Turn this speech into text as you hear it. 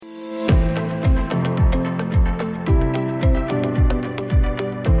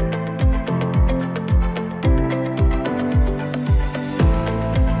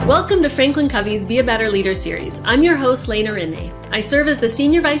Welcome to Franklin Covey's Be a Better Leader series. I'm your host, Lena Rinne. I serve as the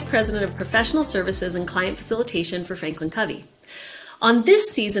Senior Vice President of Professional Services and Client Facilitation for Franklin Covey. On this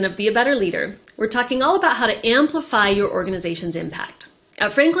season of Be a Better Leader, we're talking all about how to amplify your organization's impact.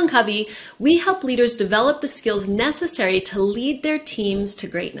 At Franklin Covey, we help leaders develop the skills necessary to lead their teams to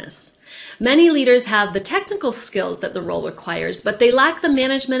greatness. Many leaders have the technical skills that the role requires, but they lack the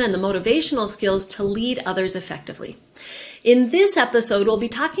management and the motivational skills to lead others effectively. In this episode, we'll be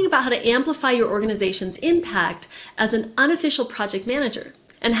talking about how to amplify your organization's impact as an unofficial project manager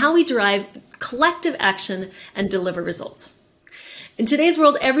and how we drive collective action and deliver results. In today's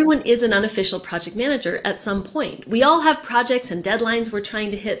world, everyone is an unofficial project manager at some point. We all have projects and deadlines we're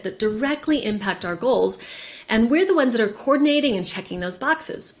trying to hit that directly impact our goals, and we're the ones that are coordinating and checking those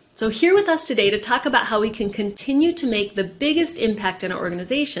boxes. So here with us today to talk about how we can continue to make the biggest impact in our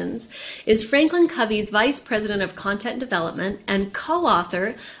organizations is Franklin Covey's Vice President of Content Development and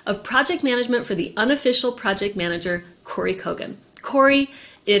co-author of Project Management for the Unofficial Project Manager, Corey Kogan. Corey,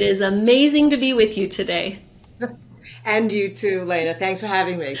 it is amazing to be with you today. And you too, Lena. Thanks for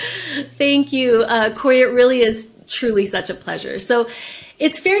having me. Thank you. Corey, it really is truly such a pleasure. So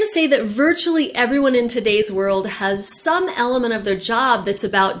it's fair to say that virtually everyone in today's world has some element of their job that's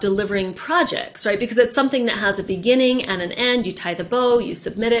about delivering projects, right? Because it's something that has a beginning and an end. You tie the bow, you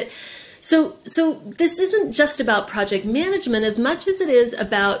submit it. So this isn't just about project management as much as it is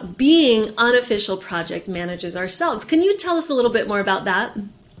about being unofficial project managers ourselves. Can you tell us a little bit more about that?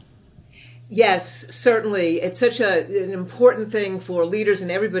 Yes, certainly. It's such an important thing for leaders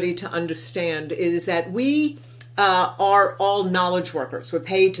and everybody to understand is that we are all knowledge workers. We're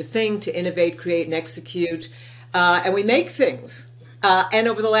paid to think, to innovate, create, and execute, and we make things. And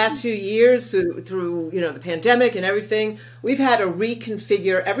over the last few years, through the pandemic and everything, we've had to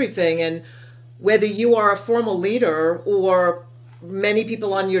reconfigure everything. And whether you are a formal leader or many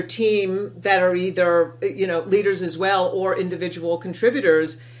people on your team that are either leaders as well or individual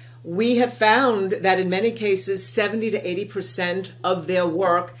contributors, we have found that in many cases, 70 to 80% of their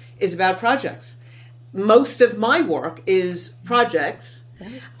work is about projects. Most of my work is projects,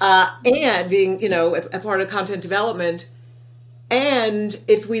 and being, a part of content development. And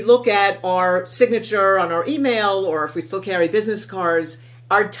if we look at our signature on our email, or if we still carry business cards,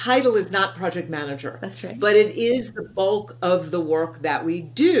 our title is not project manager. That's right. But it is the bulk of the work that we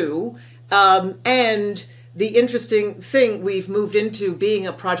do. And the interesting thing, we've moved into being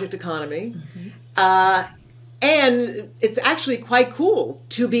a project economy. Mm-hmm. And it's actually quite cool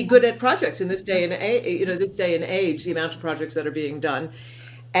to be good at projects in this day and age, the amount of projects that are being done.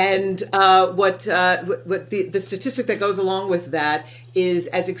 And what the statistic that goes along with that is,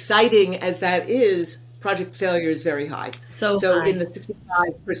 as exciting as that is, project failure is very high. So high. In the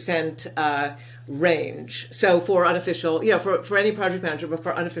 65% range. So for unofficial, for any project manager, but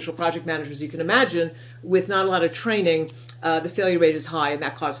for unofficial project managers, you can imagine with not a lot of training, the failure rate is high, and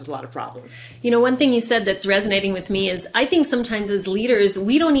that causes a lot of problems. One thing you said that's resonating with me is I think sometimes as leaders,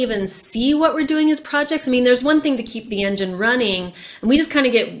 we don't even see what we're doing as projects. I mean, there's one thing to keep the engine running, and we just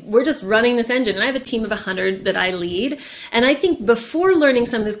we're just running this engine. And I have a team of 100 that I lead. And I think before learning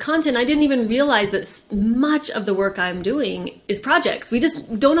some of this content, I didn't even realize that much of the work I'm doing is projects. We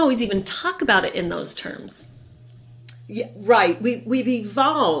just don't always even talk about it in those terms. Yeah, right. We've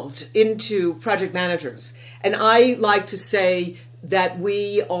evolved into project managers. And I like to say that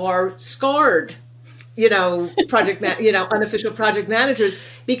we are scarred, unofficial project managers,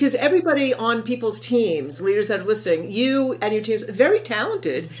 because everybody on people's teams, leaders that are listening, you and your teams, very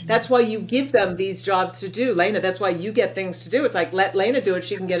talented. That's why you give them these jobs to do. Lena, that's why you get things to do. It's like, let Lena do it.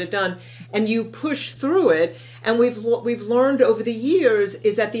 She can get it done. And you push through it. And what we've learned over the years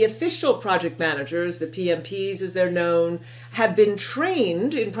is that the official project managers, the PMPs as they're known, have been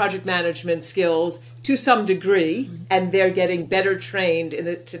trained in project management skills to some degree, and they're getting better trained in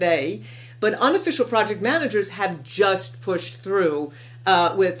it today. But unofficial project managers have just pushed through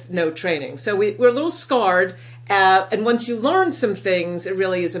with no training. So we're a little scarred. And once you learn some things, it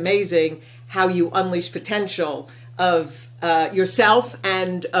really is amazing how you unleash potential of yourself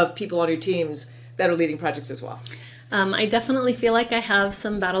and of people on your teams that are leading projects as well. I definitely feel like I have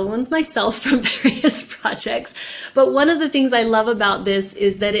some battle wounds myself from various projects. But one of the things I love about this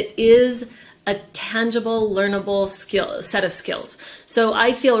is that it is a tangible, learnable set of skills. So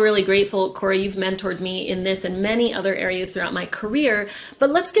I feel really grateful, Corey, you've mentored me in this and many other areas throughout my career,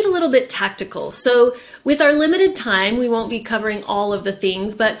 but let's get a little bit tactical. So with our limited time, we won't be covering all of the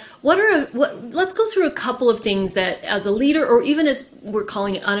things, but let's go through a couple of things that as a leader, or even as we're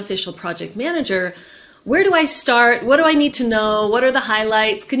calling it unofficial project manager, where do I start? What do I need to know? What are the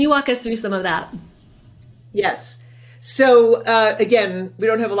highlights? Can you walk us through some of that? Yes. So again, we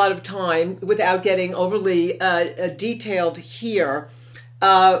don't have a lot of time without getting overly detailed here.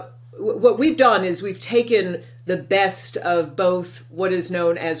 What we've done is we've taken the best of both what is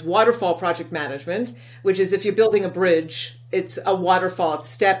known as waterfall project management, which is if you're building a bridge, it's a waterfall, it's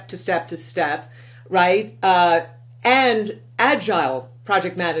step to step to step, right? And agile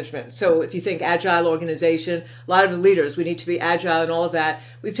project management. So if you think agile organization, a lot of the leaders, we need to be agile and all of that.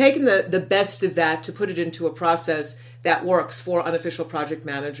 We've taken the best of that to put it into a process that works for unofficial project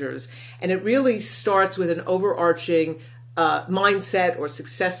managers. And it really starts with an overarching mindset or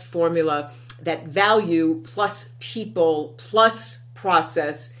success formula that value plus people plus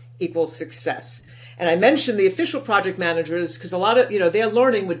process equals success. And I mentioned the official project managers because a lot of, their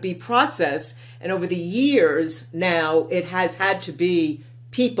learning would be process. And over the years now, it has had to be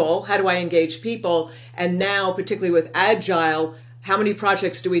people. How do I engage people? And now, particularly with Agile, how many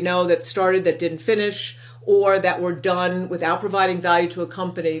projects do we know that started that didn't finish or that were done without providing value to a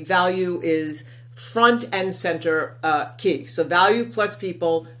company? Value is front and center key. So value plus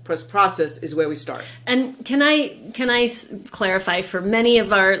people plus process is where we start. And can I clarify for many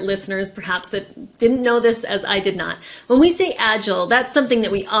of our listeners, perhaps that didn't know this as I did not. When we say agile, that's something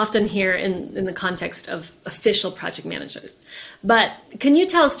that we often hear in the context of official project managers. But can you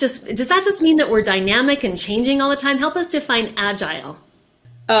tell us does that just mean that we're dynamic and changing all the time? Help us define agile.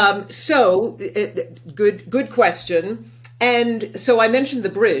 Good question. And so I mentioned the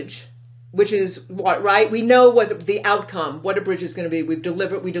bridge, which is what, right? We know what the outcome, what a bridge is going to be. We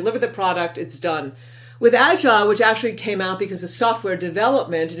deliver the product, it's done. With Agile, which actually came out because of software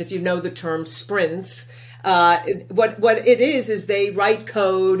development, and if you know the term sprints, what it is they write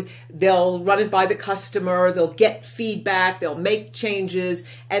code, they'll run it by the customer, they'll get feedback, they'll make changes,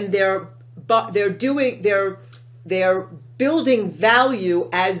 and they're building value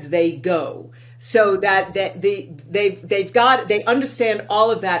as they go. So that they understand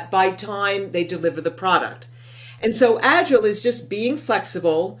all of that by time they deliver the product. And so Agile is just being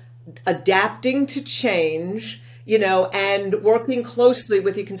flexible, adapting to change, and working closely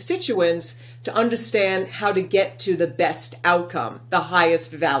with your constituents to understand how to get to the best outcome, the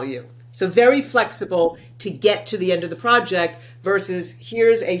highest value. So very flexible to get to the end of the project versus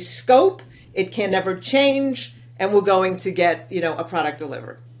here's a scope, it can never change, and we're going to get, a product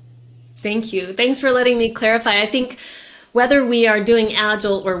delivered. Thank you. Thanks for letting me clarify. I think whether we are doing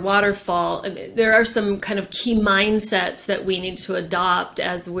Agile or waterfall, there are some kind of key mindsets that we need to adopt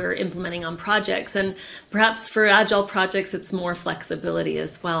as we're implementing on projects. And perhaps for Agile projects, it's more flexibility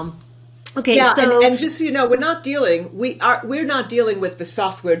as well. Okay, yeah, so and just so you know, we're not dealing with the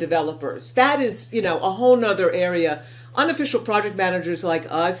software developers. That is, a whole nother area. Unofficial project managers like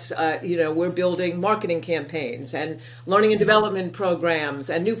us, we're building marketing campaigns and learning and development programs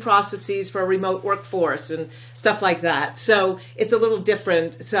and new processes for a remote workforce and stuff like that. So it's a little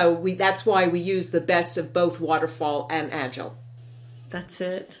different. So that's why we use the best of both waterfall and Agile. That's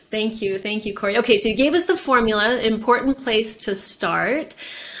it. Thank you, Corey. Okay, so you gave us the formula, important place to start.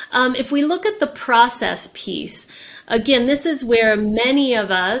 If we look at the process piece, again, this is where many of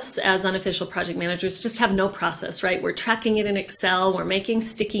us as unofficial project managers just have no process, right? We're tracking it in Excel, we're making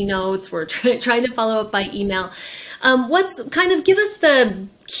sticky notes, we're trying to follow up by email. Give us the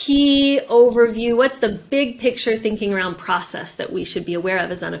key overview, what's the big picture thinking around process that we should be aware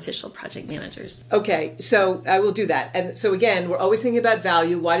of as unofficial project managers? Okay, so I will do that. And so again, we're always thinking about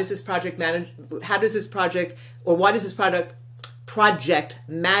value. Why does this project why does this project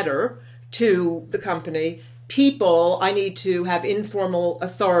matter to the company? People, I need to have informal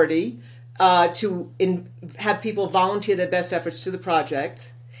authority to have people volunteer their best efforts to the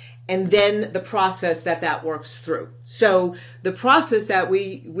project, and then the process that works through. So the process that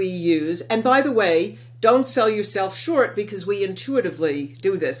we use, and by the way, don't sell yourself short because we intuitively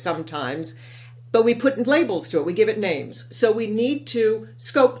do this sometimes, but we put labels to it, we give it names. So we need to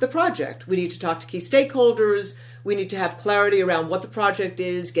scope the project. We need to talk to key stakeholders. We need to have clarity around what the project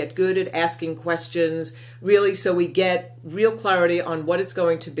is, get good at asking questions, really, so we get real clarity on what it's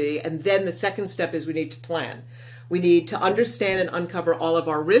going to be. And then the second step is we need to plan. We need to understand and uncover all of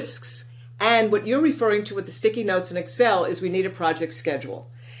our risks. And what you're referring to with the sticky notes in Excel is we need a project schedule.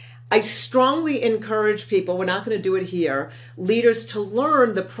 I strongly encourage people, we're not going to do it here, leaders to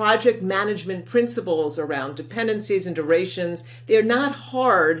learn the project management principles around dependencies and durations. They're not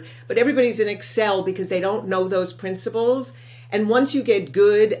hard, but everybody's in Excel because they don't know those principles. And once you get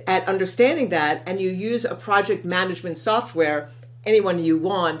good at understanding that and you use a project management software, anyone you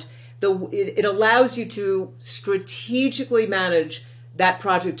want, it allows you to strategically manage that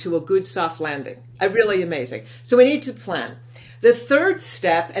project to a good soft landing. Really amazing. So we need to plan. The third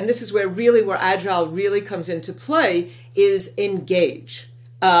step, and this is where Agile really comes into play, is engage.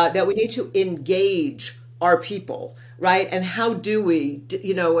 That we need to engage our people, right? And how do we,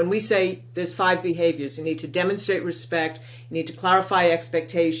 when we say there's 5 behaviors, you need to demonstrate respect, you need to clarify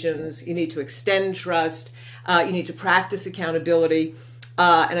expectations, you need to extend trust, you need to practice accountability,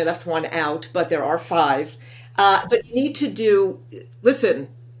 and I left one out, but there are 5. But you need to listen,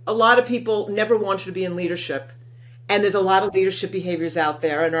 a lot of people never wanted to be in leadership, and there's a lot of leadership behaviors out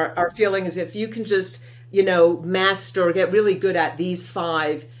there, and our feeling is if you can just, master or get really good at these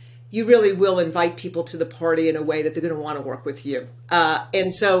 5, you really will invite people to the party in a way that they're going to want to work with you.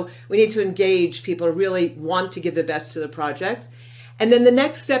 And so we need to engage people who really want to give the best to the project. And then the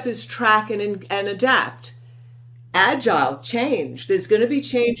next step is track and adapt. Agile, change. There's going to be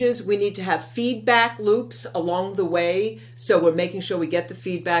changes. We need to have feedback loops along the way. So we're making sure we get the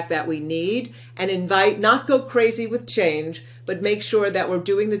feedback that we need and not go crazy with change, but make sure that we're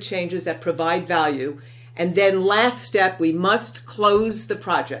doing the changes that provide value. And then last step, we must close the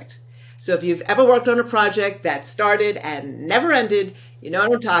project. So if you've ever worked on a project that started and never ended, you know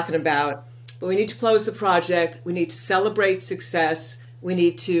what I'm talking about. But we need to close the project. We need to celebrate success. We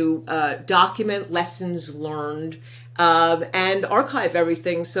need to document lessons learned and archive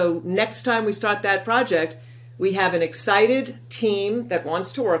everything. So next time we start that project, we have an excited team that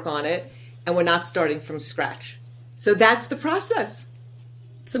wants to work on it, and we're not starting from scratch. So that's the process.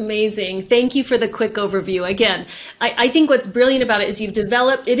 It's amazing. Thank you for the quick overview. Again, I think what's brilliant about it is you've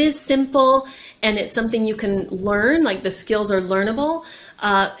developed, it is simple and it's something you can learn, like the skills are learnable.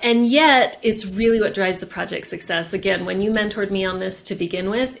 And yet it's really what drives the project success. Again, when you mentored me on this to begin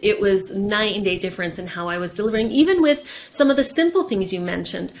with, it was night and day difference in how I was delivering, even with some of the simple things you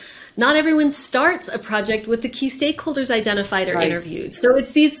mentioned. Not everyone starts a project with the key stakeholders identified or interviewed. So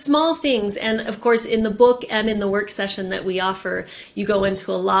it's these small things. And of course, in the book and in the work session that we offer, you go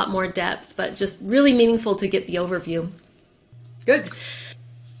into a lot more depth, but just really meaningful to get the overview. Good.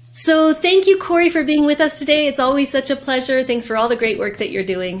 So thank you, Corey, for being with us today. It's always such a pleasure. Thanks for all the great work that you're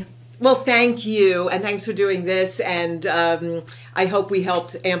doing. Well, thank you. And thanks for doing this. And I hope we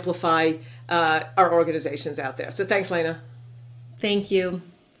helped amplify our organizations out there. So thanks, Lena. Thank you.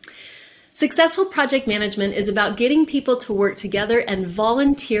 Successful project management is about getting people to work together and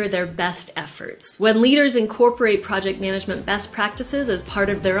volunteer their best efforts. When leaders incorporate project management best practices as part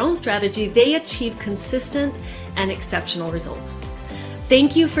of their own strategy, they achieve consistent and exceptional results.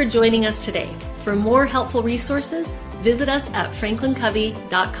 Thank you for joining us today. For more helpful resources, visit us at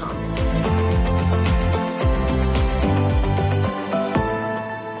franklincovey.com.